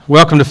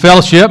Welcome to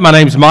Fellowship. My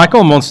name's Michael.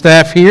 I'm on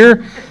staff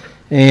here,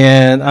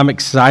 and I'm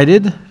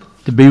excited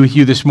to be with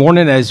you this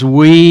morning as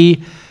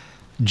we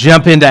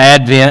jump into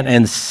Advent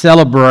and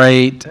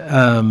celebrate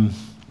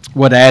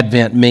what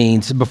Advent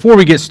means. Before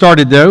we get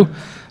started, though,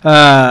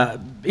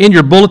 in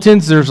your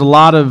bulletins, there's a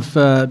lot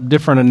of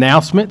different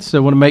announcements, so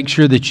I want to make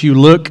sure that you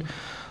look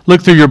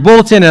through your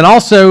bulletin. And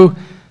also,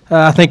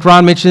 I think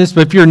Ron mentioned this,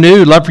 but if you're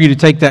new, I'd love for you to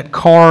take that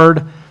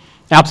card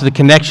out to the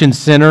Connection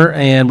Center,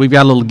 and we've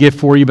got a little gift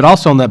for you. But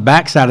also on the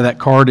back side of that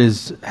card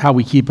is how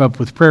we keep up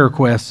with prayer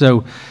requests. So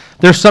if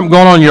there's something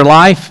going on in your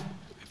life,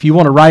 if you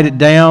want to write it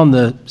down,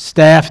 the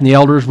staff and the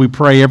elders, we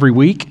pray every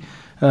week.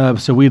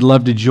 So we'd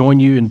love to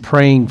join you in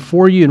praying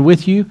for you and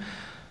with you.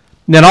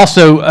 And then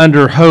also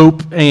under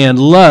Hope and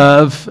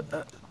Love,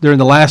 during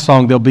the last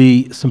song, there'll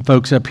be some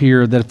folks up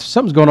here that if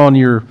something's going on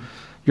in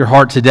your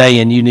heart today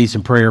and you need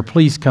some prayer,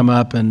 please come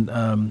up and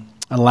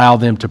allow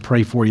them to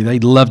pray for you.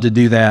 They'd love to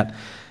do that.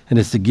 And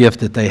it's the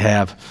gift that they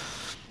have.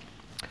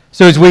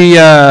 So as we,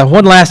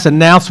 one last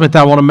announcement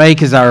I want to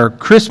make is our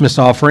Christmas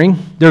offering.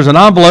 There's an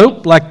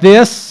envelope like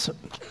this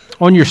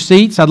on your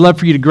seats. I'd love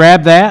for you to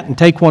grab that and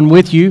take one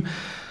with you.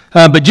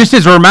 But just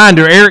as a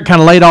reminder, Eric kind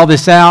of laid all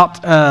this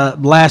out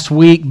last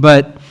week,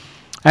 but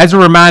as a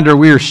reminder,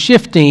 we are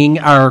shifting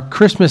our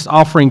Christmas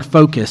offering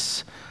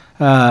focus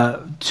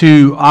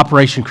to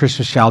Operation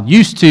Christmas Child.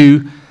 Used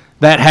to,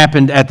 that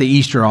happened at the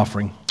Easter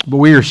offering, but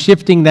we are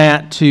shifting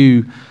that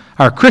to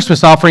our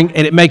Christmas offering,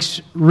 and it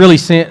makes really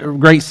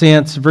great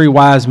sense, a very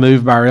wise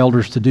move by our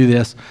elders to do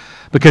this,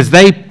 because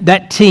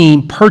that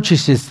team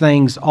purchases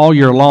things all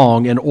year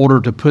long in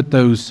order to put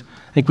those.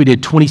 I think we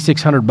did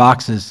 2,600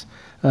 boxes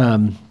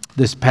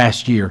this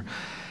past year.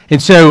 And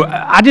so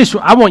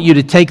I want you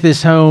to take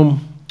this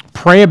home,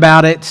 pray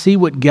about it, see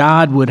what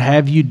God would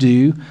have you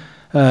do.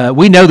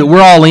 We know that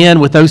we're all in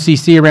with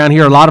OCC around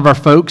here. A lot of our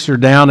folks are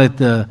down at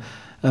the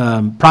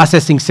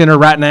processing center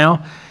right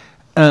now.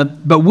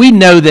 But we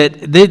know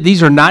that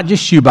these are not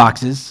just shoe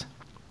boxes,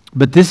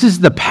 but this is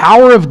the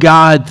power of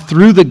God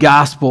through the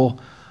gospel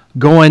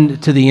going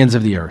to the ends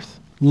of the earth.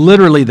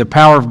 Literally the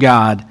power of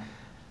God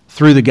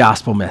through the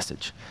gospel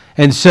message.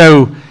 And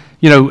so,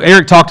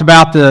 Eric talked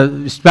about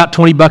it's about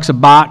 $20 a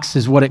box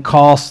is what it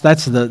costs.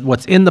 That's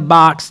what's in the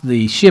box,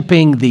 the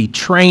shipping, the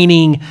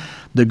training,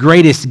 the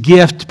greatest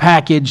gift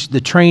package, the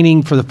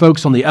training for the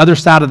folks on the other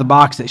side of the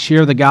box that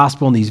share the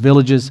gospel in these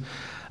villages.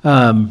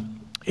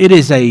 It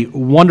is a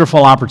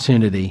wonderful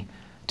opportunity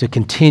to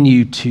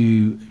continue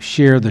to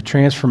share the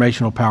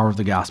transformational power of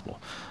the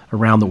gospel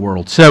around the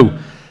world. So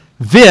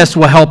this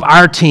will help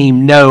our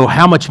team know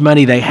how much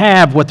money they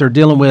have, what they're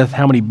dealing with,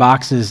 how many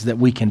boxes that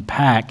we can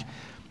pack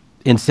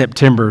in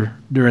September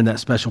during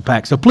that special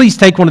pack. So please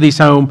take one of these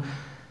home,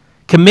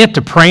 commit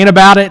to praying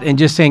about it, and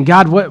just saying,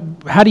 God,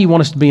 how do you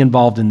want us to be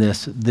involved in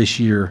this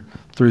year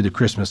through the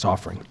Christmas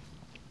offering?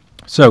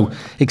 So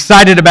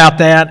excited about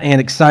that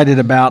and excited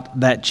about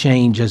that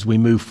change as we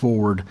move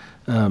forward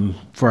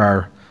for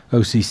our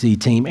OCC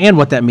team and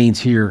what that means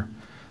here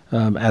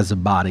as a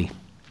body.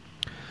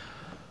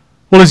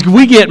 Well, as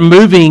we get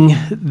moving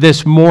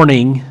this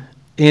morning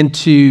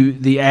into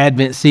the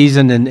Advent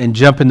season and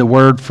jump in the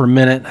Word for a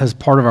minute as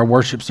part of our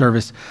worship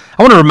service,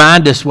 I want to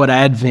remind us what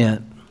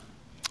Advent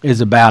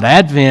is about.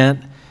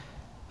 Advent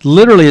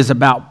literally is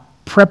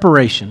about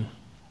preparation,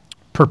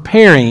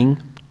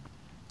 preparing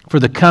for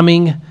the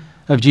coming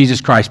of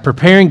Jesus Christ,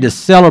 preparing to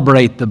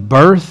celebrate the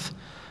birth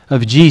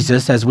of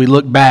Jesus as we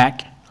look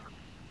back,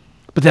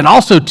 but then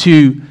also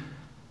to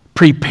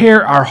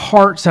prepare our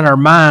hearts and our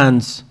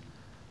minds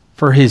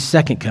for his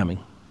second coming,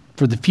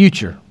 for the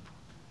future,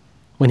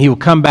 when he will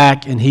come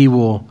back and he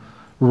will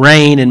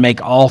reign and make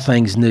all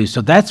things new.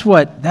 So that's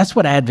what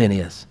Advent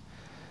is.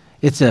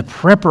 It's a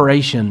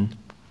preparation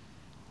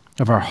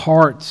of our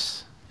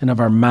hearts and of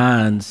our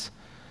minds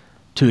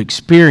to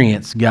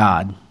experience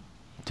God,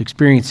 to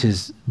experience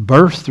his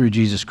birth through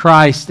Jesus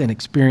Christ and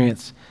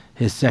experience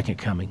his second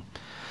coming.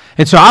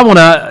 And so I want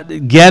to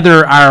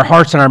gather our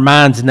hearts and our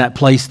minds in that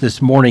place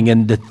this morning.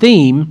 And the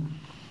theme,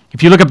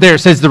 if you look up there, it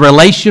says the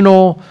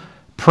relational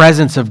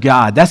presence of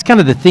God. That's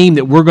kind of the theme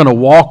that we're going to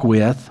walk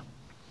with.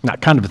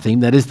 Not kind of a theme,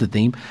 that is the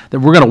theme, that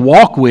we're going to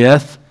walk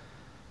with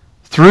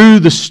through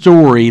the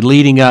story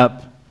leading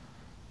up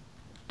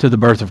to the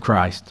birth of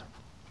Christ.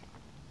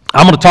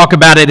 I'm going to talk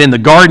about it in the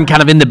garden,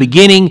 kind of in the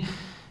beginning.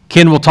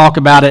 Ken will talk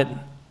about it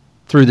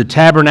through the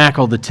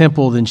tabernacle, the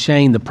temple, then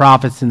Shane, the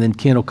prophets, and then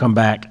Ken will come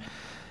back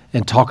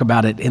and talk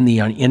about it in the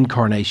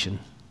incarnation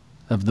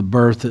of the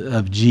birth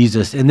of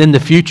Jesus, and then the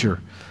future,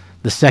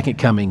 the second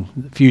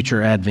coming,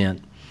 future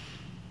Advent.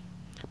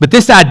 But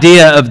this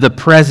idea of the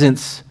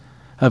presence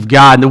of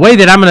God, and the way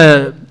that I'm going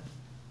to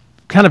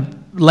kind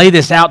of lay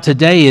this out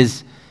today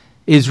is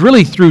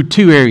really through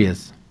two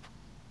areas.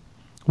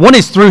 One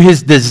is through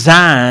his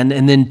design,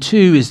 and then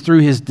two is through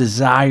his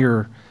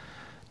desire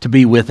to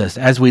be with us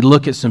as we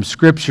look at some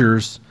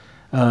scriptures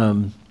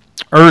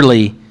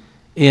early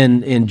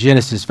in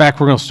Genesis. In fact,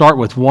 we're going to start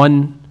with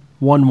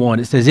 1:1.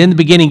 It says, "In the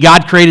beginning,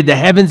 God created the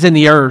heavens and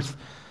the earth.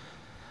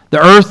 The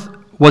earth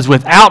was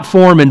without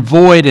form and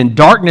void, and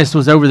darkness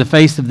was over the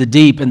face of the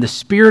deep, and the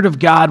Spirit of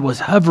God was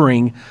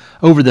hovering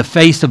over the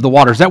face of the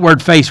waters. That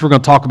word face we're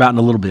going to talk about in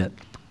a little bit.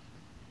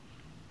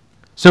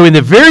 So in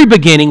the very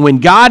beginning, when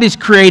God is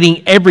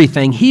creating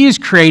everything, He is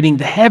creating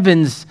the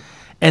heavens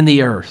and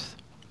the earth.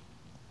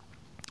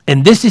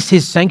 And this is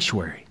His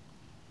sanctuary.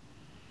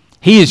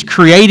 He is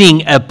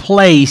creating a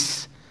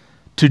place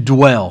to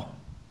dwell,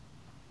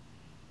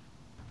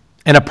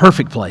 and a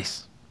perfect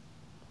place.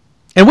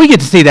 And we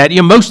get to see that.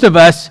 Most of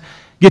us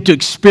get to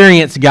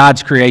experience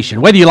God's creation,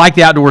 whether you like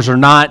the outdoors or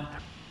not.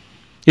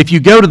 If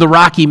you go to the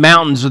Rocky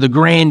Mountains or the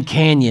Grand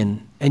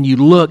Canyon and you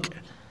look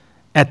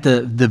at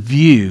the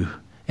view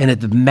and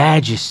at the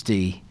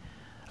majesty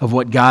of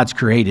what God's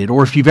created,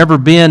 or if you've ever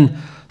been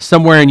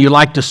somewhere and you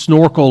like to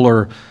snorkel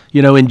or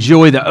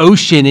enjoy the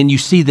ocean and you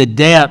see the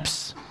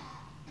depths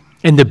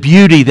and the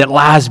beauty that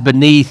lies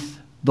beneath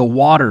the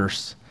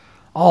waters,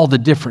 all the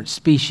different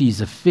species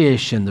of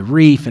fish and the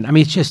reef, and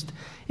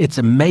it's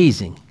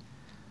amazing.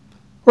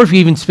 Or if you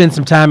even spend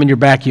some time in your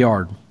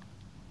backyard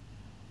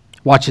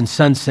watching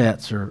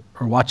sunsets or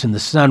watching the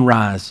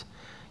sunrise,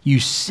 you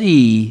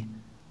see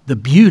the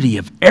beauty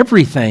of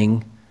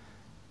everything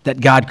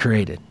that God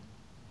created.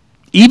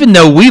 Even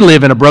though we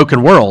live in a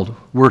broken world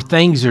where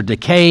things are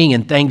decaying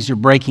and things are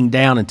breaking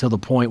down until the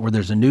point where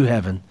there's a new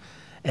heaven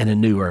and a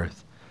new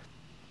earth.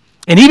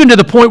 And even to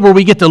the point where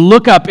we get to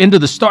look up into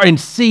the star and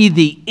see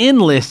the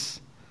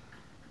endless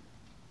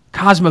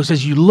cosmos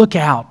as you look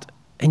out.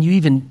 And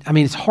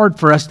it's hard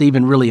for us to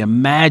even really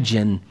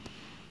imagine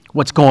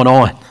what's going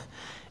on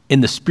in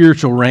the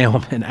spiritual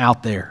realm and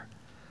out there.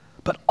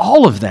 But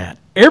all of that,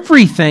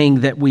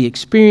 everything that we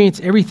experience,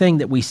 everything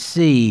that we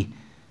see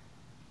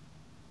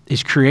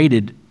is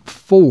created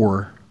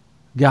for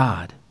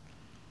God.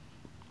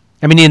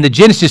 In the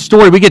Genesis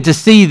story, we get to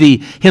see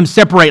Him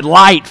separate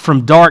light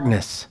from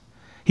darkness.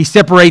 He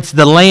separates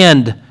the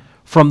land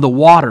from the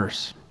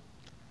waters.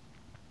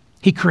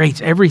 He creates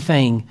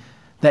everything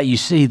that you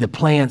see, the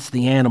plants,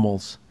 the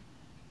animals.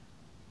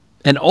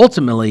 And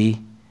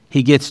ultimately,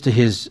 He gets to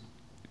His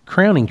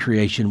crowning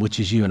creation, which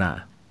is you and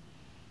I.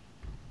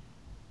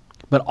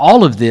 But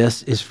all of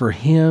this is for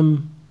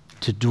Him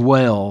to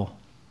dwell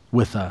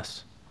with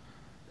us.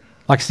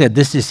 Like I said,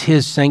 this is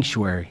His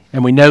sanctuary.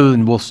 And we know,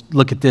 and we'll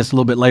look at this a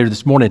little bit later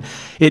this morning,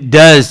 it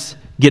does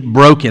get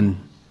broken,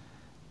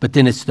 but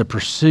then it's the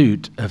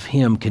pursuit of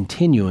Him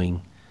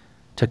continuing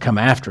to come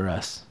after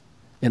us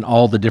in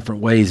all the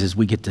different ways as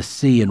we get to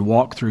see and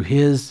walk through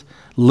His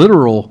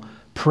literal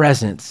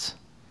presence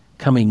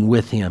coming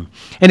with Him.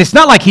 And it's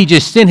not like He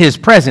just sent His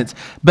presence,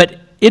 but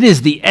it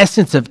is the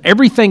essence of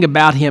everything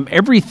about Him,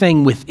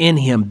 everything within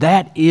Him.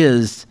 That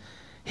is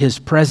His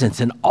presence.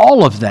 And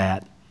all of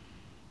that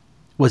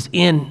was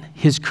in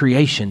His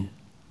creation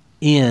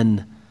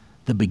in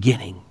the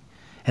beginning.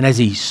 And as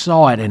He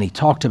saw it and He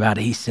talked about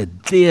it, He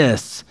said,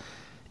 "This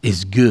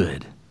is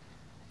good.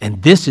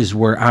 And this is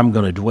where I'm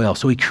going to dwell."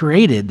 So He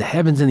created the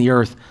heavens and the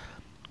earth,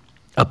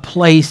 a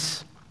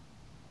place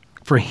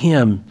for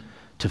Him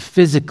to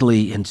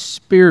physically and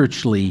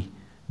spiritually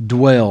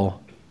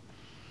dwell.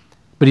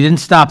 But He didn't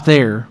stop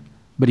there,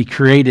 but He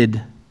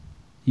created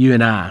you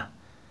and I,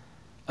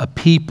 a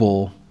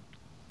people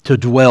to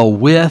dwell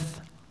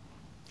with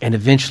and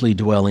eventually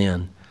dwell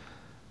in.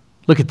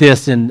 Look at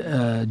this in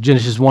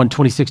Genesis 1,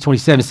 26,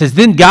 27. It says,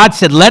 "Then God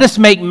said, let us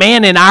make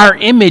man in our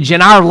image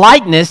and our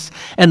likeness,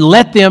 and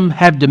let them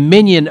have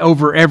dominion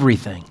over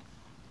everything."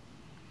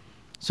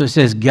 So it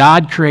says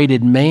God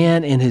created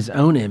man in His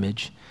own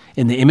image.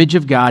 In the image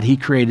of God, He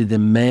created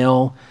them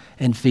male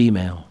and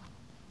female.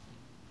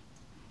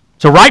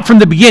 So right from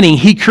the beginning,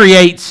 He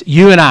creates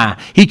you and I.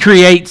 He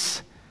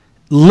creates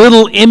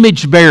little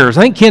image bearers.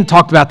 I think Ken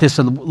talked about this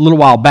a little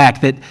while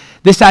back, that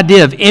this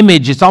idea of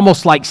image, it's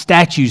almost like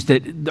statues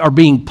that are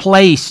being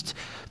placed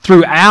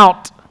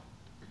throughout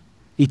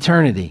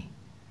eternity.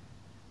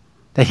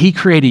 That He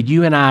created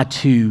you and I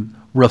to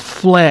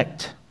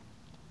reflect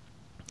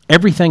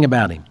everything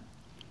about Him.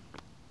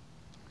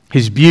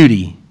 His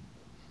beauty,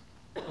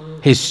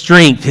 His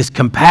strength, His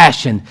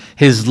compassion,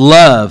 His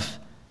love,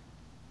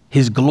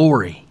 His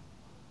glory.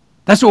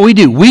 That's what we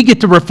do. We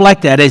get to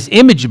reflect that as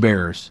image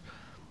bearers.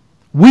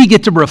 We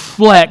get to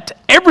reflect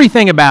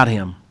everything about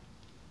Him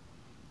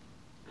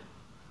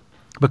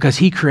because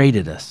He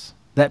created us.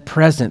 That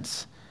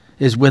presence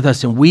is with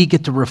us, and we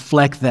get to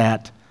reflect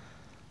that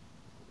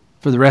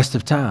for the rest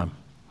of time.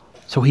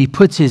 So He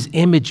puts His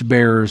image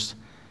bearers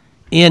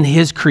in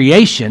His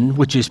creation,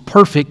 which is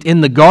perfect,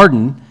 in the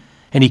garden,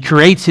 and He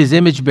creates His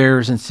image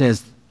bearers and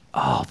says,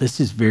 "Oh,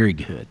 this is very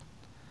good.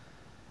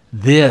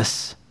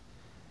 This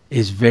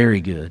is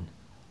very good."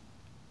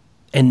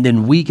 And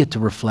then we get to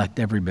reflect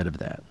every bit of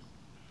that,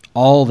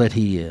 all that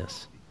He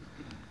is.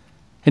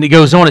 And it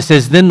goes on, it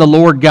says, "Then the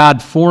Lord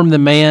God formed the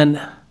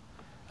man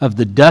of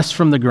the dust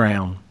from the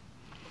ground,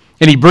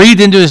 and He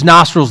breathed into his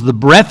nostrils the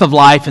breath of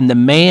life, and the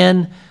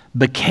man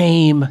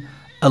became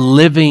a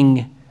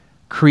living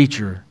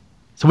creature."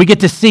 So we get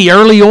to see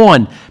early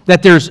on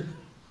that there's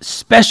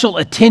special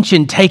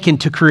attention taken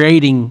to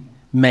creating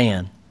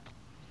man.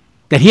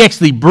 that he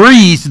actually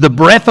breathes the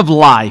breath of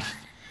life,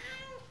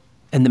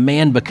 and the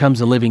man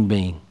becomes a living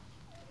being.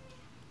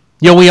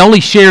 We only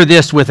share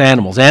this with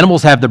animals.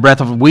 Animals have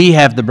we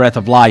have the breath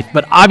of life,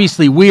 but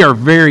obviously we are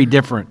very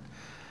different.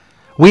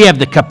 We have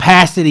the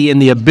capacity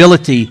and the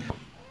ability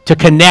to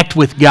connect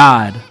with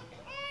God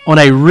on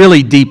a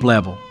really deep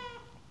level.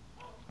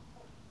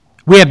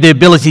 We have the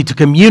ability to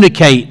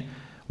communicate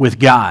with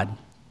God,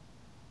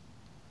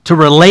 to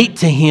relate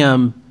to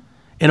him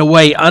in a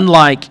way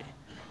unlike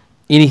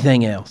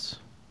anything else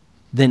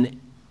than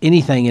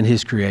anything in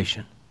his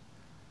creation.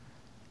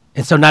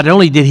 And so not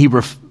only did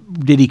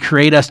he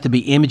create us to be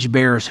image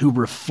bearers who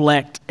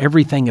reflect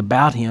everything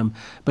about him,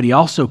 but he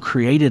also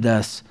created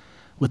us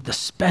with the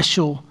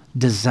special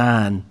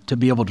design to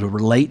be able to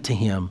relate to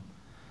him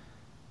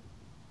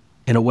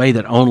in a way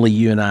that only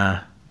you and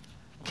I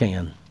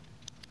can.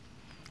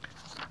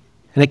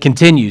 And it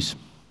continues.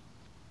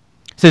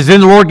 It says,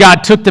 "Then the Lord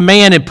God took the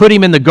man and put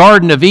him in the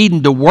Garden of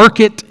Eden to work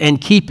it and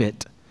keep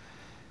it.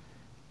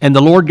 And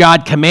the Lord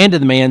God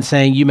commanded the man,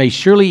 saying, You may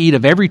surely eat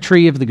of every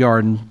tree of the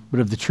garden, but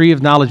of the tree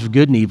of knowledge of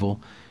good and evil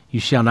you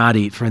shall not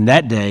eat. For in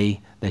that day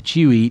that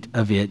you eat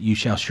of it, you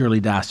shall surely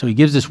die." So he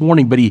gives this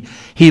warning, but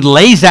he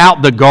lays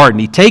out the garden.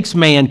 He takes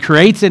man,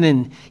 creates it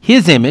in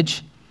his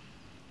image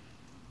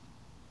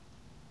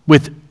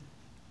with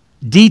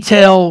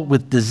detail,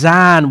 with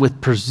design,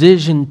 with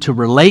precision to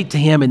relate to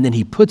him, and then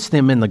he puts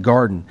them in the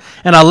garden.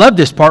 And I love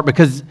this part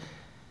because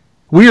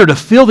we are to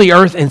fill the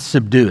earth and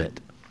subdue it.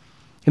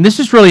 And this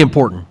is really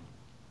important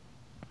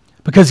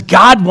because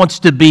God wants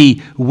to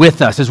be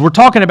with us. As we're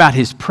talking about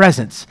his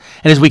presence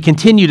and as we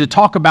continue to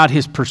talk about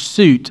his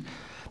pursuit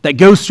that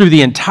goes through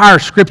the entire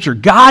Scripture,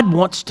 God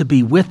wants to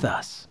be with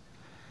us.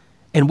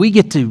 And we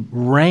get to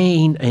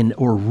reign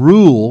or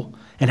rule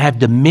and have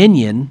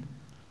dominion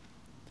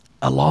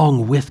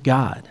along with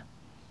God.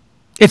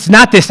 It's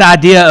not this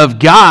idea of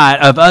God,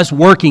 of us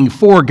working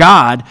for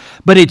God,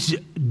 but it's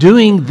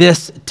doing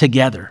this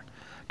together.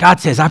 God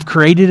says, I've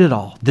created it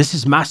all. This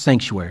is my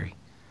sanctuary.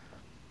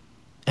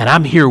 And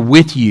I'm here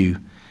with you.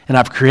 And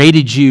I've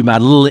created you, my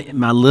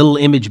little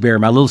image bearer,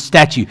 my little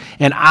statue.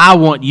 And I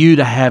want you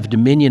to have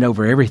dominion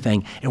over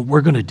everything. And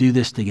we're going to do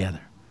this together.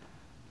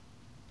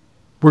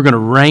 We're going to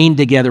reign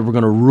together. We're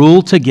going to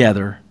rule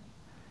together.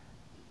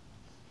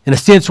 In a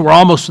sense, we're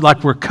almost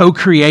like we're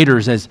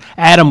co-creators, as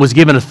Adam was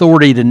given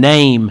authority to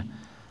name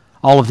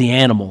all of the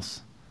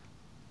animals.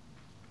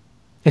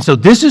 And so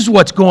this is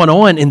what's going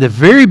on in the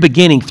very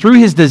beginning through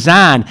his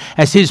design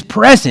as his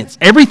presence.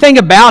 Everything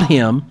about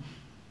him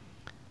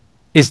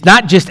is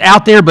not just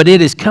out there, but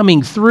it is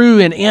coming through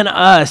and in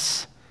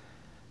us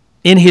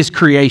in his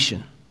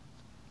creation.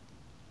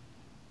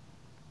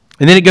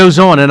 And then it goes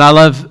on, and I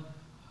love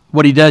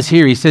what he does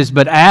here. He says,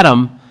 "But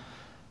Adam,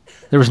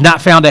 there was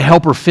not found a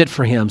helper fit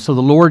for him. So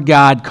the Lord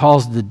God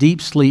caused the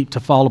deep sleep to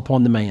fall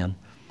upon the man.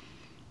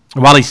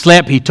 And while he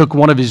slept, he took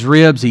one of his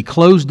ribs, he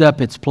closed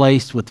up its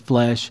place with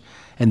flesh,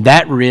 and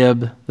that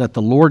rib that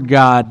the Lord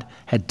God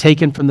had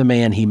taken from the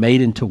man, he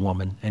made into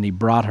woman, and he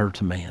brought her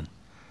to man."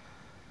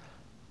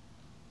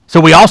 So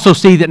we also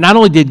see that not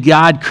only did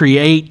God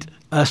create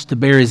us to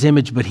bear his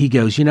image, but he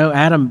goes,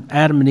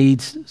 Adam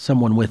needs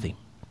someone with him.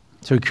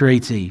 So he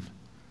creates Eve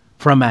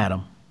from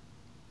Adam.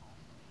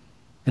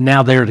 And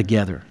now they're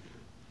together.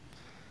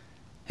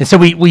 And so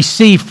we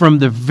see from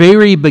the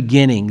very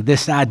beginning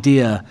this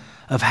idea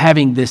of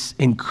having this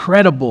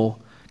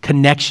incredible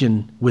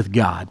connection with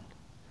God.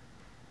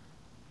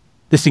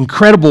 This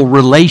incredible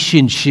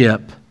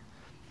relationship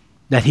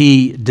that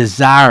he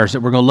desires,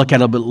 that we're going to look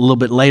at a little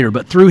bit later.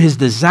 But through his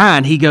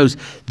design, he goes,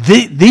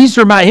 these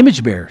are my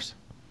image bearers.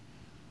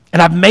 And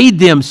I've made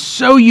them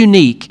so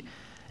unique,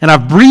 and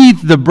I've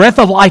breathed the breath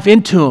of life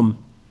into them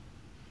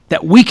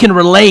that we can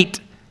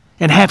relate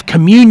and have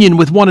communion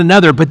with one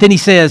another. But then he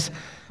says,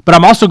 but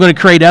I'm also going to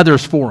create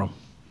others for them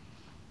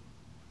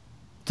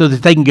so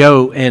that they can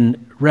go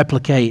and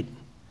replicate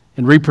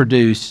and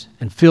reproduce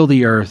and fill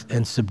the earth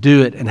and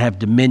subdue it and have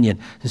dominion.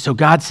 And so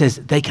God says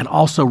they can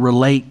also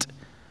relate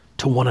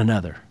to one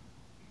another.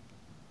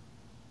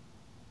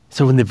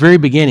 So in the very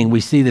beginning,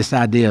 we see this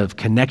idea of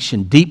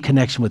connection, deep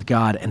connection with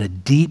God and a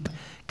deep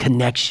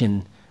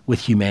connection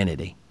with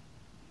humanity.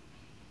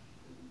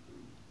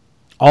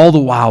 All the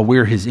while,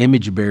 we're his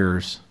image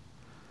bearers,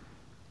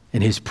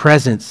 and his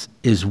presence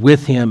is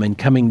with him and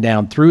coming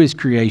down through his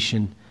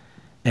creation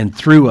and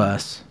through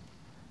us.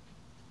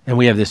 And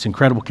we have this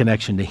incredible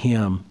connection to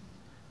him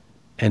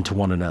and to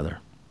one another.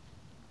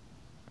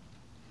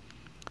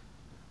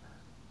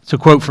 It's a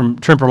quote from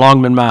Tremper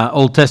Longman, my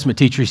Old Testament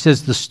teacher. He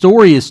says, "The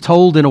story is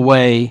told in a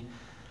way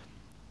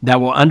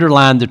that will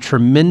underline the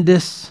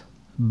tremendous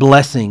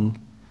blessing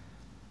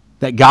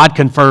that God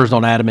confers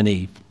on Adam and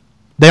Eve.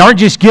 They aren't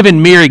just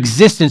given mere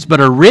existence,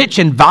 but a rich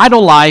and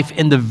vital life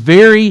in the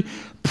very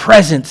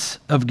presence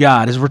of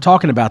God." As we're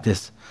talking about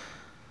this,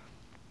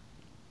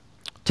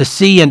 to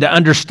see and to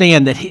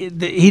understand that he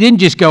didn't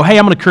just go, hey,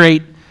 I'm going to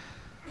create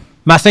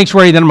my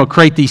sanctuary, then I'm going to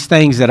create these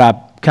things that I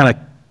kind of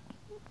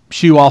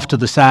shoo off to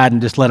the side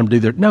and just let them do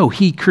their... No,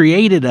 he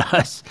created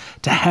us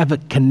to have a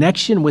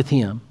connection with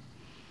him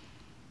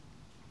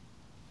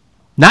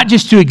Not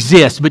just to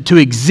exist, but to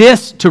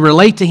exist, to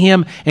relate to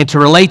him, and to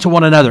relate to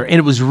one another. And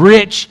it was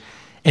rich,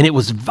 and it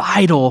was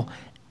vital,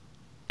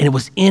 and it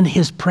was in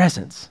his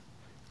presence,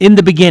 in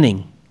the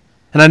beginning.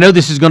 And I know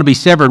this is going to be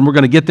severed, and we're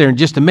going to get there in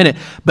just a minute.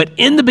 But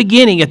in the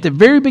beginning, at the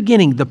very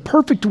beginning, the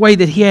perfect way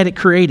that he had it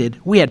created,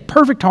 we had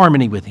perfect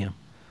harmony with him.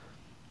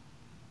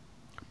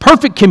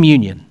 Perfect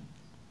communion.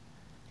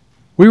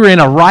 We were in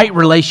a right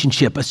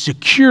relationship, a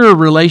secure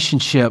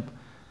relationship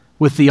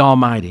with the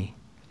Almighty,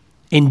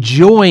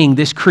 enjoying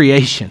this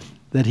creation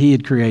that he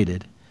had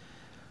created,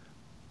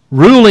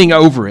 ruling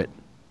over it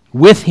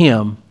with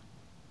him,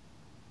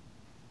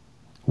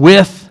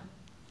 with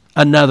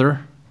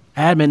another,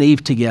 Adam and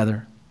Eve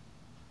together.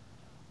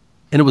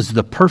 And it was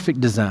the perfect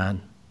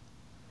design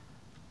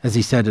as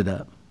he set it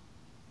up.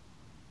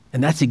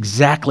 And that's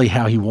exactly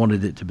how he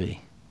wanted it to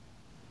be.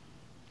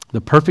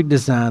 The perfect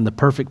design, the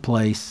perfect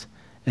place,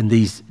 and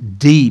these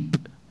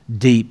deep,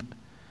 deep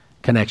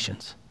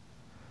connections.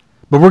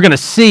 But we're going to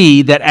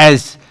see that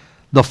as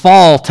the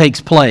fall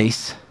takes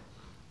place,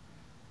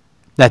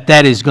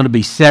 that is going to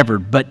be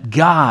severed. But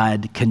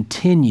God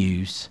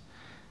continues,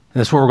 and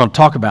that's what we're going to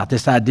talk about,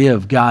 this idea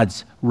of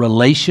God's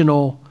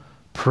relational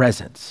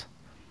presence.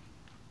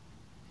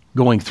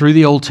 Going through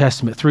the Old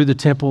Testament, through the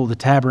temple, the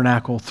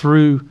tabernacle,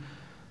 through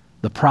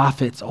the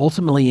prophets,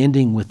 ultimately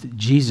ending with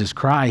Jesus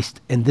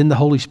Christ, and then the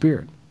Holy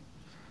Spirit,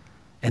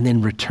 and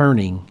then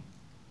returning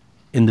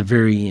in the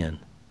very end.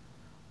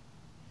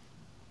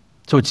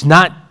 So it's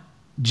not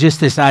just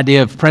this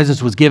idea of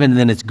presence was given and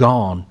then it's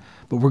gone,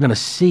 but we're going to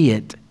see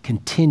it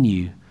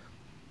continue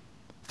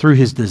through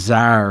his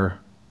desire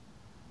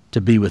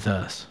to be with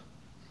us.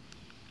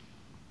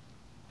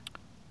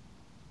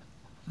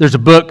 There's a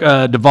book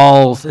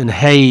Duvall and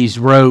Hayes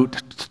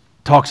wrote,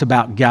 talks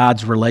about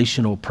God's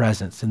relational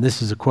presence. And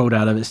this is a quote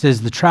out of it. It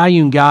says, "The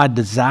triune God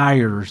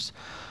desires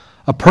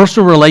a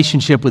personal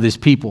relationship with his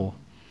people,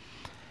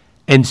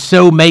 and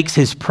so makes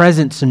his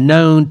presence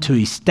known to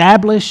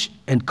establish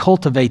and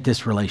cultivate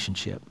this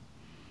relationship."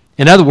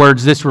 In other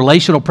words, this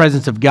relational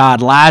presence of God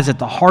lies at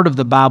the heart of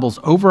the Bible's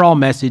overall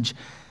message,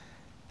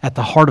 at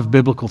the heart of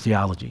biblical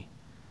theology.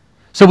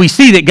 So we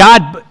see that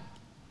God,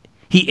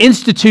 he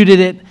instituted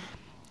it,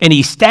 and he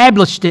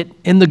established it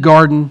in the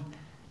garden,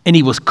 and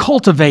he was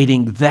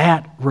cultivating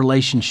that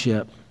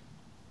relationship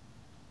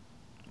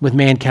with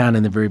mankind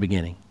in the very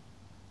beginning.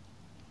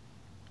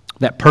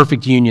 That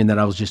perfect union that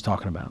I was just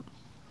talking about.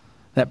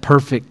 That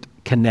perfect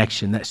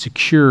connection, that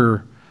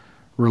secure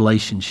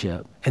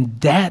relationship.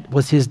 And that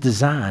was his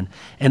design.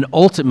 And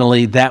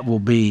ultimately, that will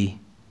be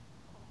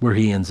where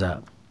he ends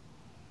up.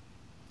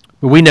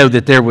 But we know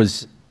that there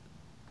was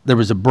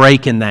a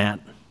break in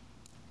that.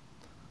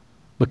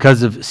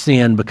 Because of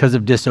sin, because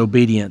of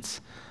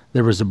disobedience,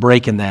 there was a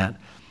break in that.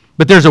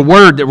 But there's a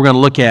word that we're going to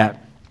look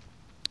at,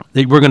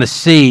 that we're going to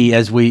see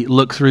as we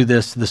look through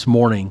this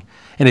morning,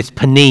 and it's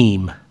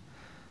panim.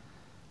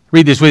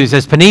 Read this with me. It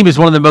says, panim is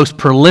one of the most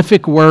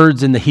prolific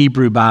words in the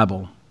Hebrew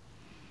Bible.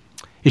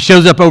 It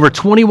shows up over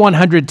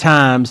 2,100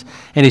 times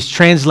and is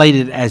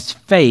translated as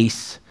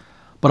face,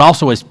 but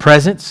also as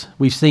presence.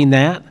 We've seen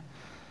that.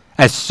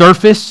 As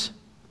surface,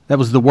 that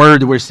was the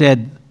word where it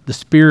said the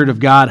Spirit of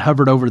God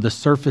hovered over the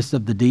surface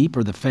of the deep,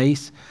 or the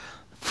face.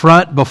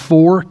 Front,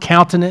 before,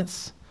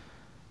 countenance.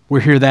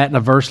 We'll hear that in a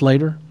verse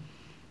later.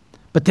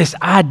 But this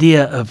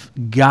idea of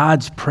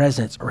God's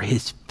presence, or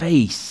his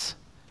face,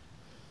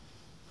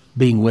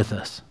 being with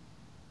us.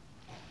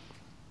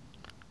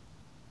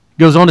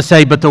 Goes on to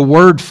say, but the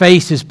word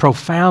face is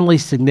profoundly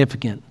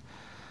significant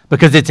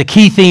because it's a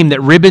key theme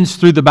that ribbons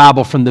through the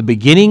Bible from the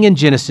beginning in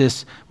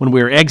Genesis, when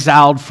we are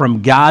exiled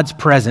from God's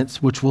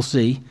presence, which we'll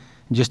see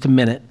in just a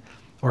minute,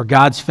 or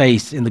God's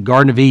face in the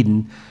Garden of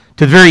Eden,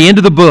 to the very end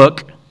of the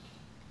book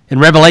in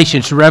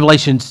Revelation, to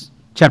Revelation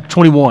chapter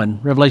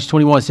 21. Revelation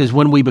 21 says,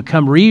 when we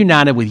become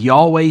reunited with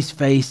Yahweh's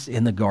face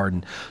in the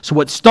garden. So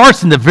what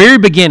starts in the very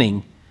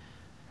beginning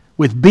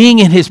with being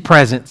in his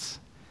presence,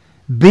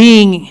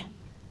 being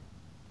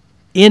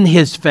in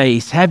his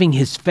face, having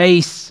his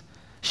face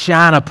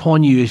shine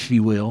upon you, if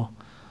you will,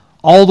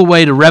 all the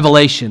way to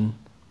Revelation,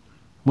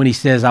 when he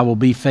says, I will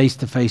be face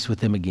to face with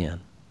them again,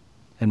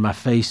 and my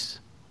face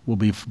will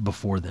be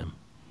before them.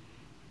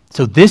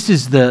 So this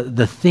is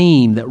the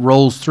theme that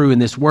rolls through in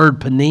this word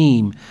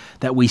panim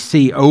that we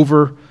see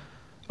over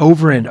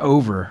and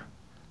over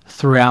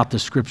throughout the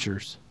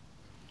Scriptures.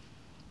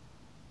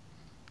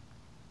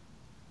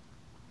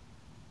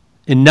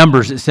 In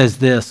Numbers it says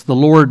this, the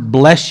Lord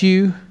bless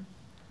you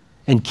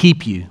and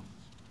keep you.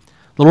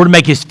 The Lord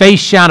make his face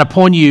shine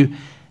upon you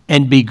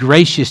and be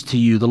gracious to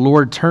you. The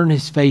Lord turn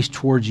his face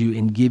towards you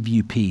and give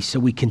you peace. So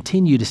we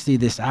continue to see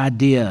this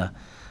idea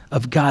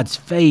of God's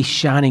face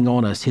shining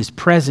on us, his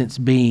presence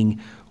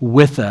being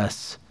with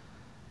us,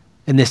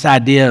 and this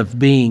idea of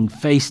being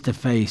face to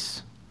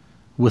face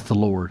with the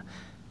Lord.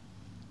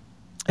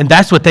 And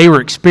that's what they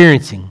were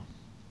experiencing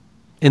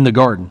in the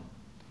garden.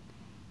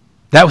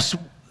 That was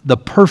the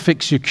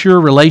perfect, secure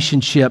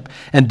relationship,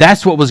 and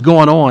that's what was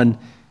going on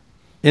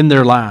in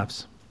their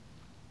lives.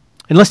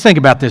 And let's think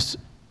about this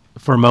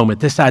for a moment,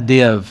 this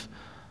idea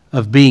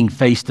of being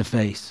face to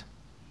face.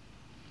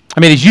 I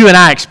mean, as you and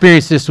I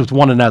experience this with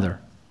one another,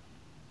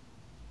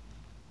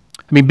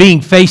 I mean,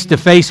 being face to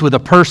face with a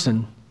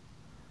person,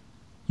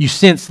 you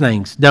sense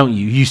things, don't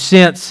you?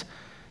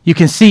 You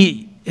can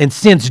see and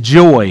sense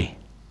joy,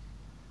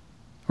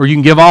 or you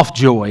can give off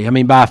joy. I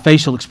mean, by a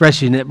facial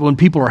expression, that when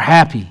people are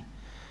happy.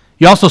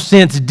 You also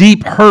sense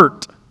deep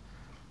hurt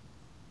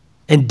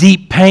and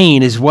deep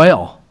pain as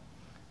well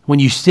when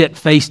you sit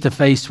face to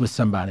face with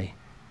somebody.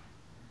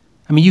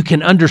 I mean, you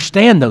can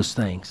understand those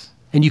things,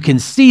 and you can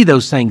see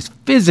those things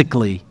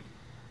physically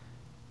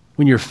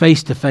when you're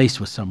face to face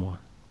with someone.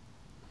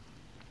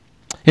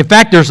 In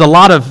fact, there's a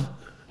lot of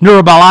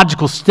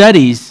neurobiological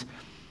studies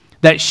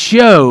that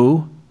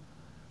show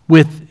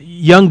with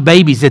young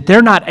babies that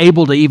they're not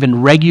able to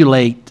even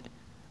regulate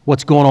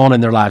what's going on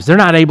in their lives. They're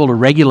not able to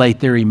regulate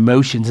their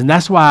emotions, and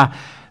that's why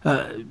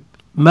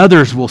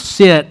mothers will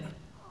sit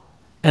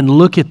and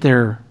look at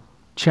their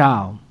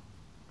child.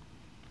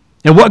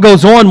 And what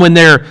goes on when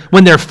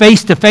they're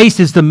face to face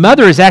is the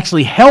mother is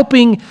actually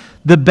helping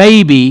the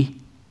baby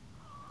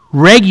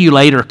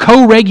regulate or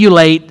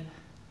co-regulate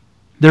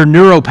their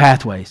neural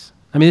pathways.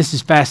 I mean, this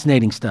is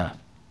fascinating stuff.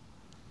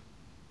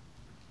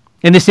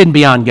 And this isn't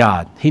beyond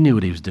God. He knew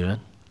what he was doing.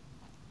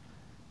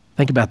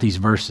 Think about these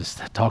verses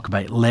that talk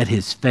about let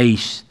his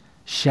face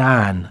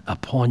shine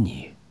upon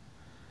you.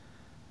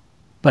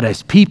 But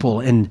as people,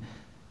 and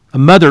a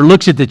mother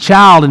looks at the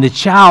child, and the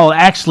child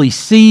actually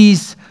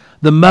sees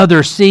the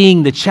mother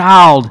seeing the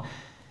child,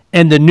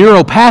 and the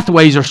neural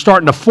pathways are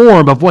starting to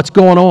form of what's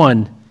going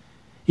on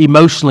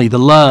emotionally, the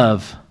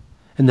love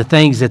and the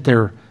things that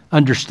they're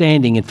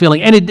understanding and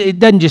feeling. And it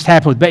doesn't just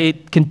happen with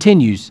babies. It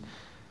continues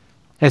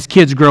as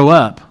kids grow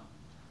up,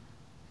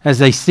 as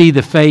they see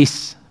the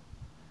face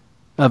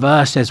of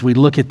us, as we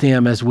look at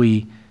them, as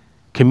we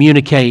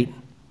communicate,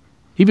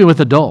 even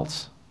with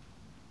adults.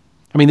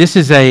 I mean, this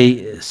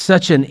is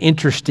such an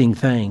interesting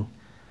thing.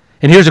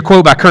 And here's a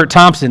quote by Kurt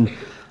Thompson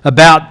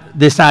about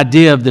this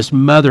idea of this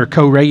mother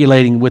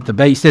co-regulating with the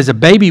baby. He says, a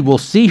baby will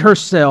see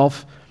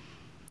herself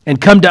and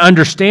come to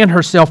understand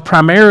herself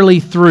primarily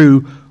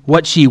through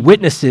what she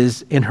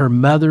witnesses in her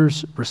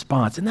mother's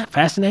response. Isn't that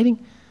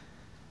fascinating?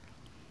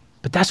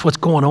 But that's what's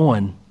going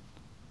on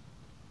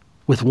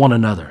with one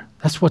another.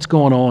 That's what's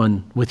going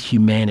on with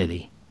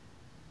humanity.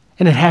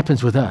 And it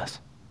happens with us.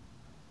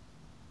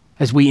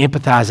 As we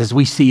empathize, as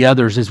we see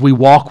others, as we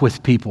walk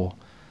with people,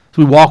 as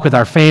we walk with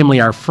our family,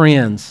 our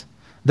friends,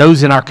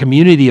 those in our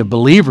community of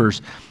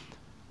believers,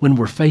 when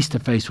we're face to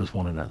face with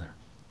one another.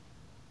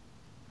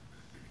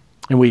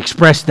 And we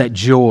express that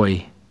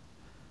joy,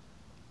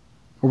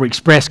 or we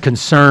express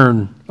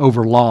concern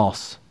over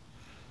loss.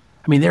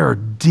 I mean, there are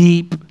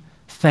deep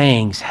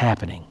things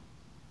happening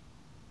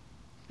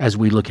as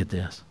we look at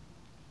this.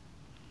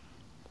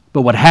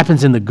 But what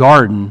happens in the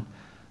garden,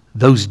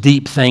 those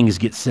deep things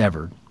get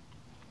severed.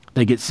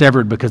 They get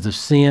severed because of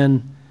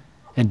sin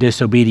and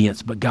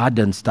disobedience, but God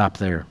doesn't stop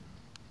there.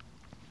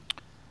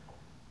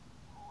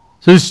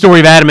 So this is the story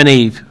of Adam and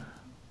Eve.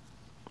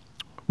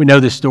 We know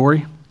this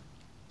story.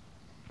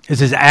 This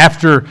is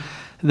after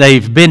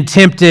they've been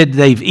tempted,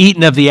 they've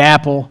eaten of the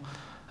apple.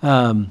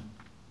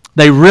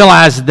 They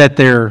realize that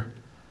they're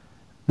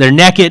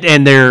naked,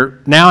 and they're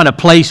now in a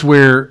place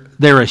where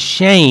they're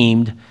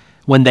ashamed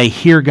when they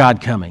hear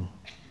God coming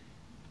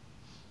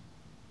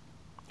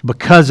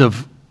because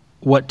of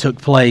what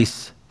took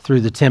place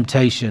through the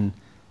temptation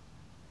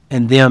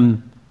and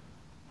them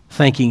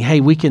thinking,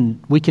 hey, we can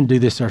do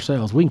this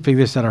ourselves. We can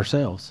figure this out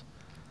ourselves.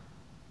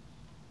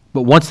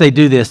 But once they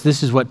do this,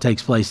 this is what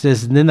takes place. It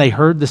says, and then they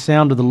heard the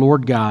sound of the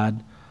Lord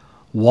God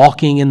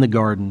walking in the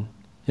garden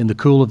in the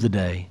cool of the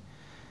day.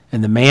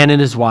 And the man and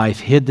his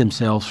wife hid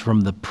themselves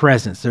from the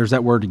presence. There's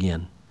that word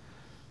again.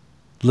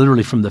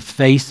 Literally from the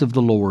face of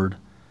the Lord.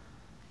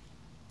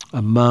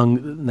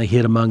 They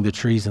hid among the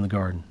trees in the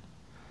garden.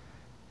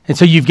 And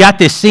so you've got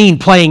this scene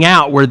playing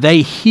out where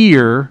they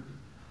hear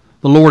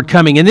the Lord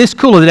coming. And this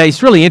cool of the day,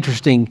 it's really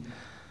interesting.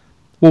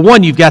 Well,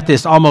 one, you've got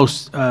this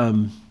almost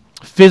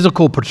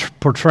physical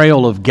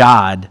portrayal of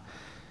God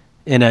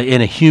in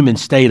a human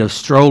state of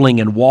strolling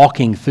and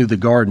walking through the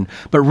garden.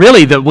 But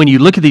really, when you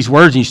look at these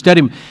words and you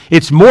study them,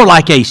 it's more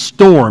like a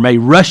storm, a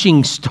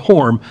rushing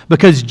storm,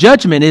 because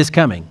judgment is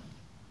coming.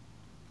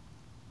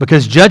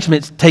 Because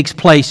judgment takes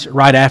place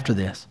right after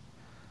this.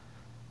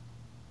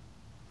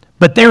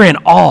 But they're in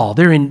awe.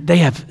 They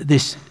have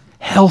this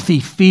healthy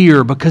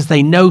fear because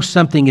they know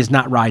something is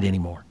not right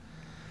anymore.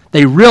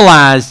 They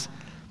realize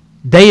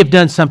they have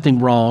done something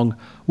wrong.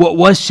 What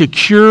was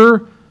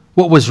secure,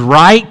 what was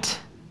right,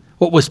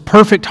 what was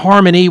perfect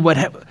harmony, where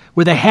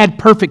they had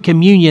perfect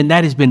communion,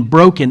 that has been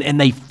broken, and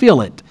they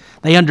feel it.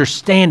 They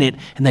understand it,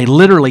 and they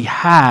literally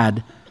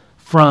hide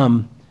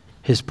from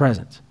his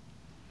presence.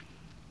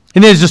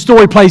 And then as the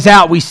story plays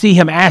out, we see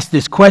him ask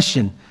this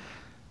question.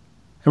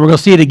 And we're going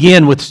to see it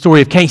again with the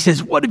story of Cain. He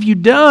says, what have you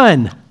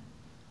done?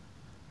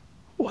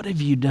 What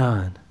have you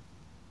done?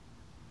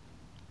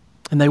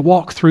 And they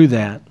walk through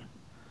that.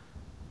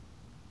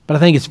 But I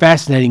think it's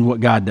fascinating what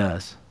God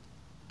does.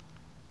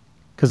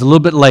 Because a little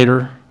bit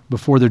later,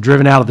 before they're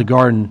driven out of the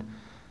garden.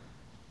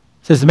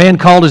 It says the man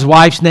called his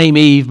wife's name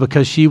Eve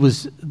because she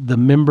was the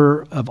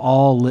mother of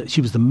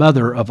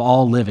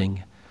all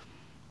living.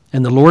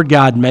 And the Lord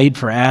God made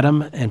for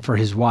Adam and for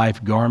his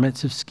wife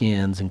garments of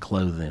skins and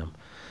clothed them.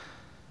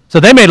 So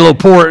they made a little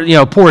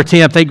poor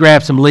attempt. They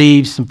grabbed some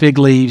leaves, some fig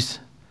leaves,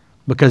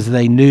 because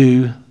they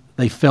knew,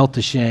 they felt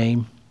the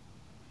shame.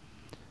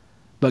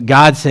 But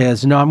God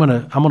says, no, I'm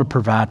going to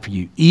provide for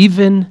you.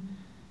 Even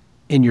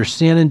in your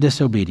sin and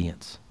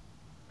disobedience,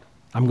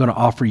 I'm going to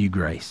offer you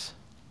grace.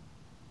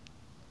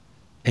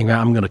 And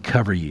I'm going to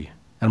cover you.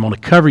 And I'm going to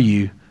cover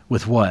you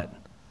with what?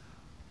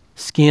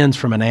 Skins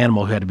from an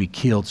animal who had to be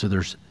killed. So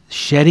there's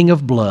shedding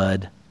of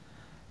blood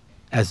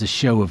as a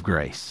show of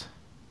grace.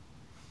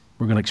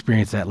 We're going to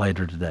experience that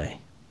later today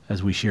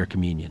as we share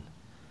communion.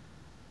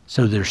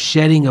 So there's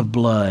shedding of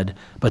blood,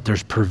 but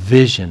there's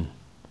provision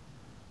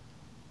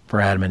for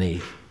Adam and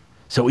Eve.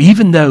 So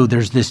even though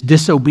there's this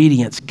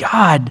disobedience,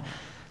 God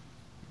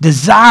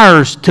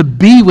desires to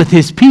be with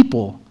his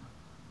people.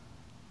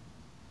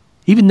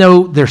 Even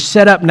though they're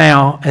set up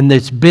now and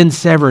it's been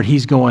severed,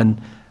 he's going,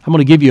 I'm going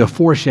to give you a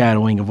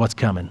foreshadowing of what's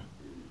coming.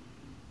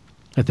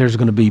 That there's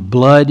going to be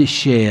blood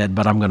shed,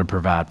 but I'm going to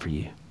provide for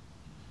you.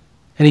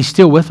 And he's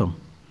still with them.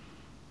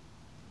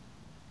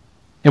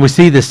 And we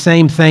see the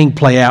same thing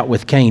play out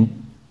with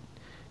Cain.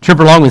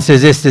 Tremper Longman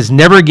says this, says,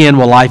 never again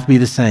will life be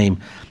the same.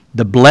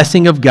 The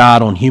blessing of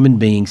God on human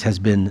beings has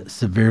been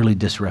severely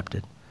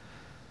disrupted.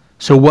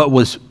 So what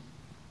was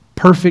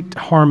perfect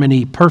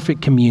harmony,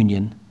 perfect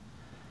communion,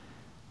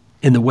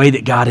 in the way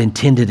that God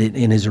intended it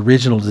in his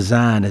original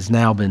design has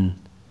now been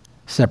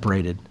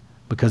separated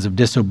because of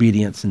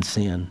disobedience and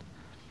sin.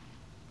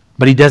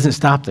 But he doesn't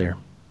stop there.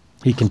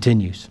 He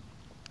continues.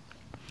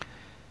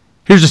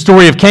 Here's the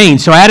story of Cain.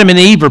 So Adam and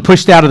Eve are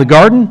pushed out of the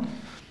garden.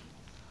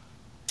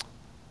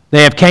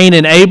 They have Cain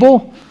and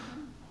Abel.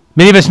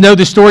 Many of us know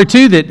the story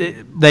too,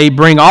 that they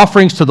bring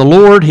offerings to the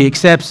Lord. He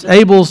accepts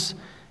Abel's.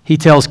 He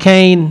tells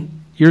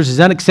Cain, yours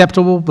is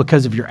unacceptable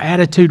because of your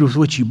attitude with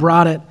which you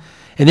brought it.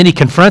 And then he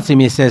confronts him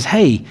and says,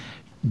 hey,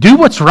 do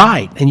what's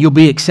right and you'll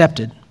be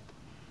accepted.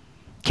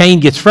 Cain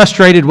gets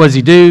frustrated. What does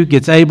he do?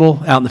 Gets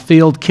Abel out in the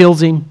field,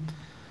 kills him.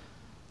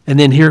 And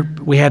then here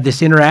we have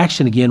this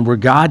interaction again where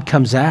God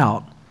comes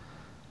out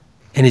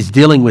and is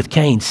dealing with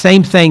Cain.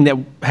 Same thing that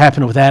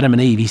happened with Adam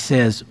and Eve. He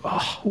says,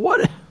 oh,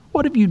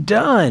 what have you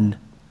done?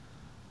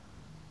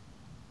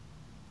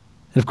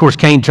 And of course,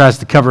 Cain tries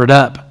to cover it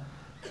up.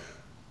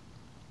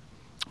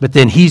 But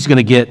then he's going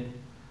to get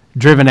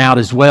driven out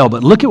as well.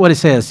 But look at what it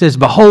says. It says,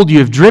 behold, you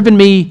have driven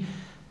me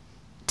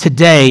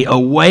today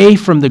away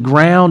from the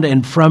ground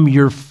and from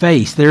your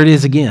face. There it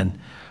is again.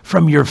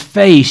 From your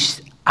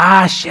face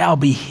I shall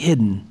be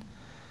hidden.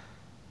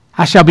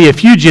 I shall be a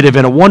fugitive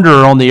and a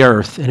wanderer on the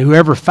earth, and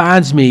whoever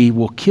finds me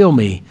will kill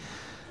me.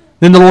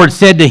 Then the Lord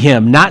said to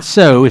him, not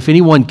so. If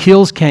anyone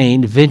kills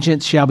Cain,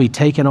 vengeance shall be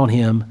taken on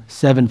him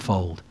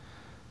sevenfold.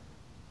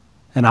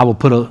 And I will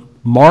put a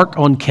mark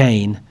on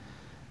Cain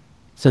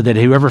so that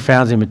whoever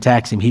finds him and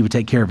attacks him, he would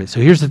take care of it.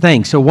 So here's the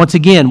thing. So once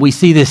again, we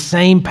see this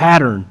same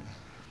pattern.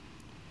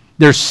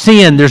 There's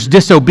sin, there's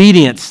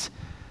disobedience,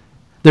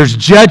 there's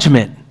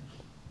judgment.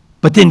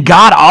 But then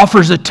God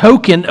offers a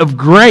token of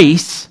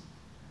grace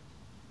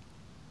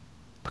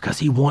because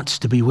he wants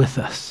to be with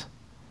us.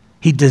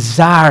 He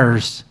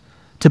desires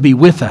to be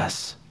with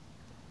us.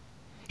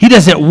 He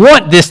doesn't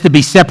want this to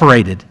be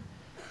separated.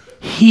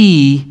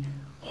 He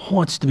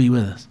wants to be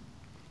with us.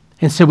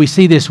 And so we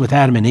see this with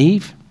Adam and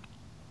Eve,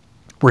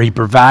 where he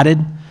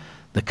provided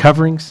the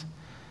coverings.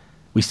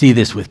 We see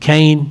this with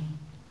Cain,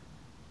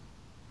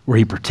 where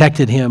he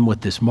protected him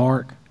with this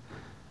mark.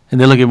 And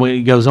then look at what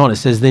it goes on. It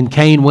says, then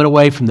Cain went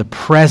away from the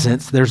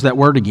presence, there's that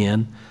word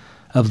again,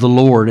 of the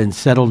Lord and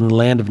settled in the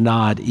land of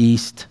Nod,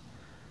 east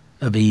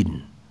of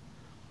Eden.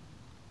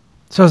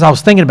 So as I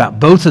was thinking about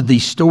both of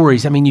these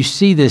stories, I mean, you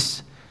see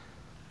this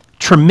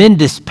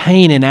tremendous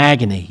pain and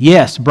agony.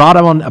 Yes, brought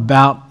on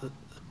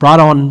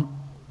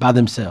by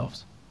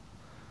themselves.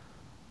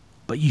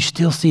 But you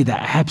still see the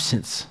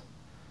absence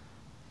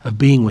of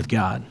being with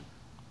God.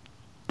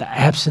 The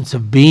absence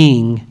of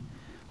being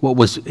what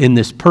was in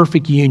this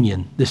perfect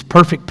union, this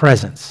perfect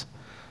presence.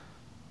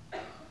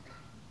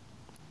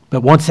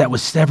 But once that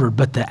was severed,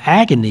 but the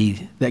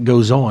agony that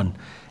goes on,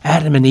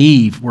 Adam and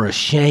Eve were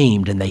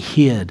ashamed and they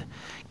hid.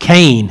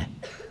 Cain,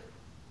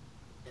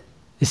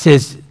 it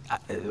says,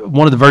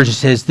 one of the versions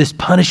says, this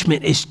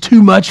punishment is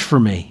too much for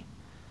me,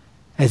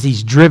 as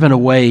he's driven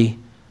away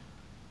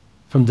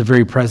from the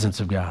very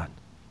presence of God.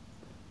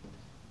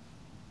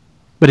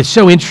 But it's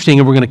so interesting,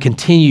 and we're going to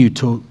continue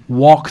to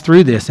walk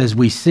through this as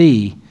we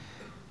see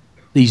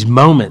these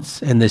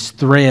moments and this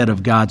thread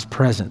of God's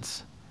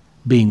presence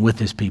being with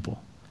his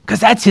people. Because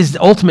that's his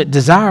ultimate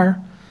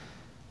desire.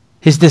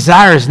 His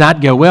desire is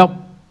not go,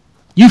 well,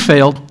 you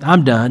failed,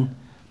 I'm done.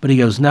 But he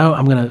goes, no,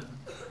 I'm going to,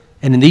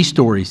 and in these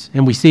stories,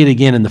 and we see it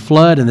again in the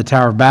flood and the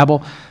Tower of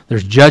Babel,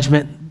 there's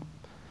judgment,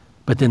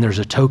 but then there's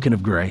a token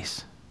of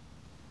grace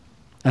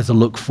as a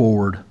look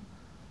forward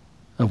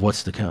of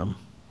what's to come.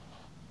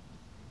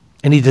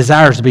 And he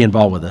desires to be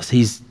involved with us.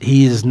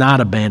 He has not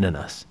abandoned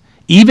us.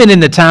 Even in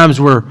the times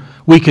where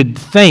we could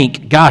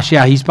think, gosh,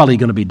 yeah, he's probably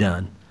going to be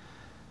done.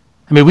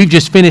 I mean, we've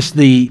just finished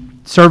the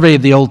survey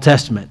of the Old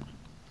Testament.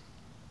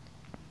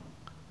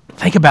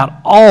 Think about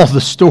all the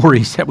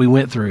stories that we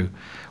went through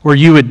where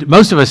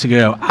most of us would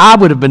go, I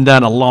would have been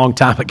done a long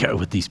time ago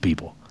with these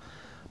people.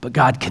 But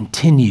God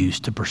continues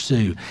to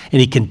pursue,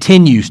 and he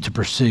continues to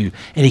pursue,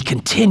 and he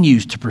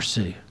continues to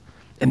pursue.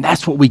 And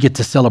that's what we get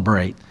to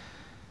celebrate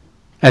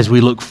as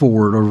we look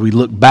forward, or we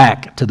look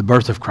back to the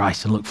birth of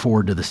Christ and look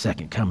forward to the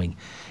second coming,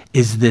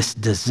 is this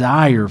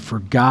desire for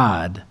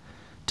God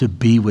to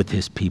be with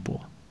his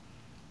people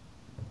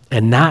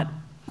and not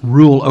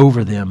rule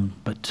over them,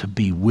 but to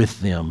be with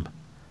them,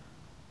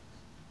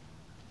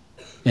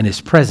 and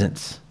his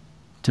presence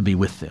to be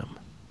with them.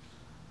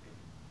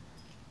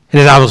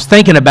 And as I was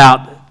thinking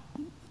about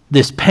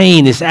this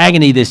pain, this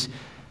agony,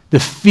 the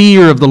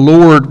fear of the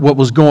Lord, what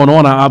was going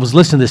on, I was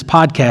listening to this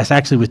podcast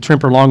actually with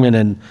Tremper Longman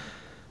and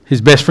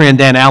his best friend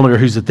Dan Allender,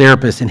 who's a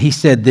therapist, and he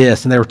said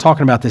this, and they were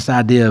talking about this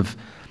idea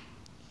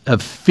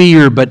of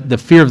fear, but the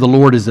fear of the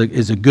Lord is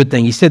a good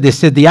thing. He said this,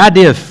 the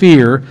idea of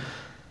fear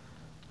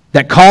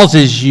that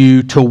causes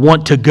you to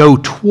want to go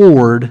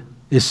toward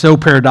is so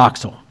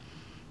paradoxical.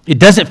 It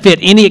doesn't fit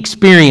any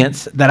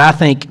experience that I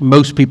think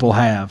most people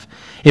have.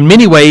 In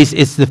many ways,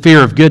 it's the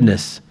fear of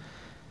goodness.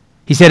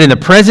 He said, in the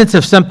presence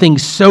of something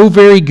so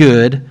very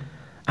good,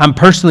 I'm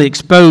personally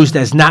exposed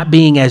as not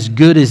being as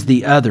good as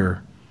the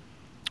other,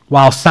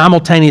 while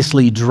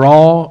simultaneously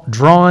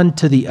drawn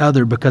to the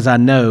other because I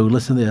know,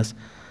 listen to this,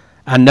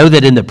 I know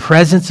that in the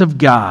presence of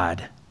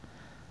God,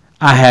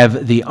 I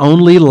have the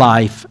only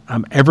life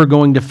I'm ever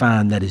going to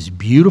find that is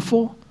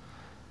beautiful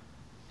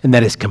and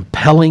that is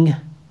compelling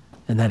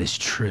and that is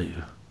true.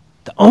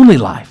 The only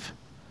life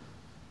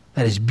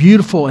that is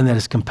beautiful and that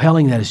is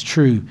compelling, that is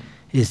true,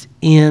 is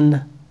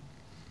in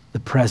the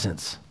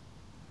presence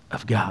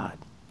of God.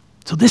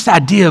 So this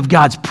idea of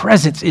God's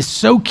presence is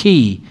so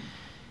key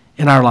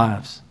in our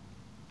lives.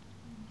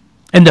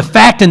 And the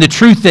fact and the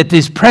truth that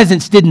his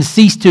presence didn't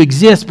cease to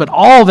exist, but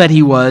all that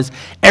he was,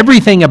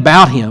 everything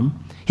about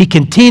him, he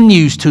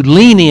continues to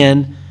lean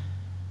in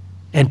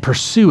and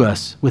pursue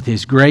us with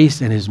his grace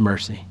and his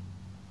mercy.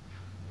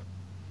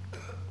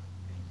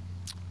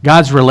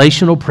 God's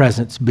relational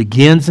presence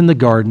begins in the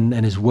garden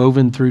and is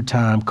woven through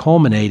time,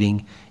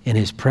 culminating in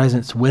his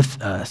presence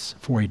with us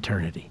for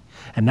eternity.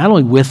 And not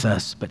only with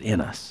us, but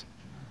in us.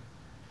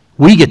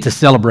 We get to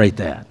celebrate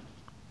that.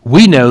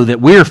 We know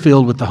that we're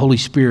filled with the Holy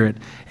Spirit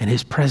and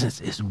his presence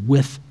is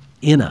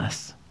within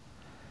us.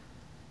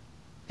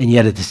 And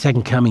yet at the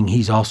second coming,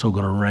 he's also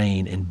going to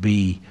reign and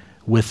be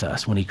with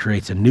us when he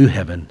creates a new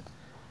heaven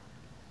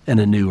and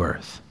a new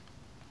earth.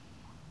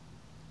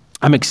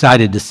 I'm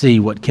excited to see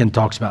what Ken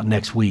talks about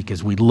next week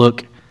as we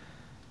look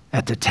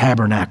at the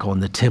tabernacle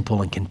and the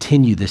temple and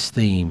continue this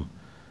theme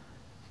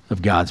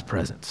of God's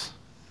presence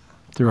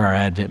through our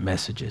Advent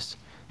messages.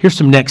 Here's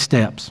some next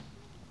steps.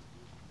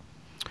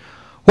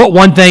 What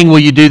one thing will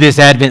you do this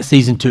Advent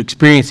season to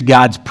experience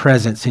God's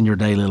presence in your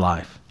daily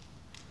life?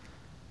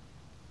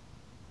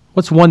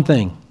 What's one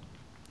thing?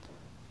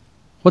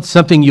 What's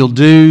something you'll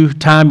do,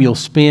 time you'll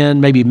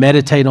spend, maybe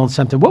meditate on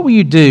something? What will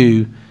you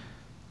do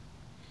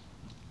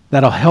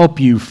that'll help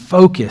you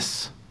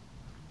focus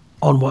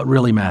on what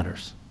really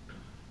matters?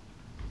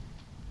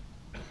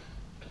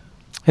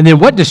 And then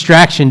what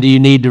distraction do you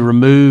need to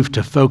remove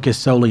to focus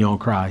solely on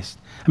Christ?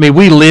 I mean,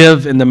 we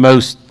live in the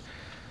most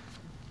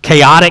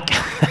chaotic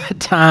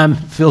time,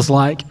 feels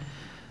like.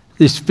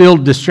 These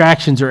filled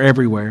distractions are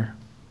everywhere.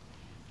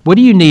 What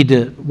do you need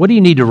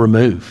to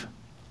remove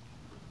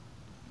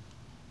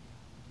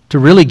to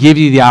really give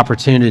you the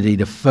opportunity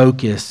to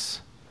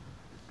focus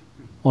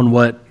on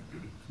what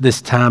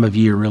this time of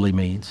year really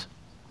means?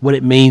 What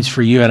it means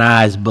for you and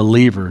I as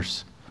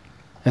believers,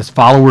 as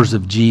followers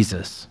of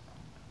Jesus.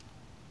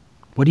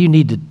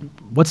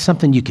 What's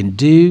something you can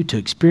do to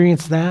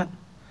experience that?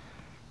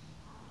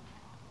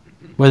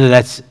 Whether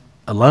that's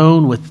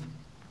alone with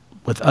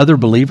other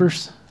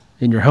believers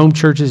in your home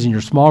churches, in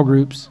your small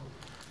groups,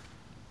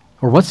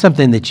 or what's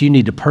something that you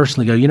need to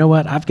personally go, you know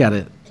what, I've got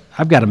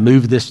to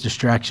move this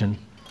distraction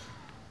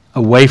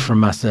away from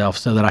myself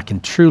so that I can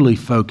truly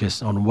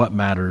focus on what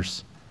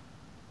matters,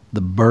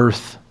 the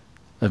birth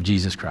of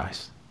Jesus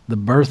Christ, the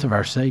birth of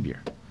our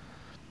Savior.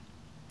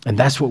 And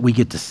that's what we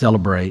get to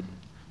celebrate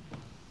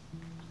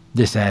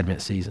this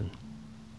Advent season.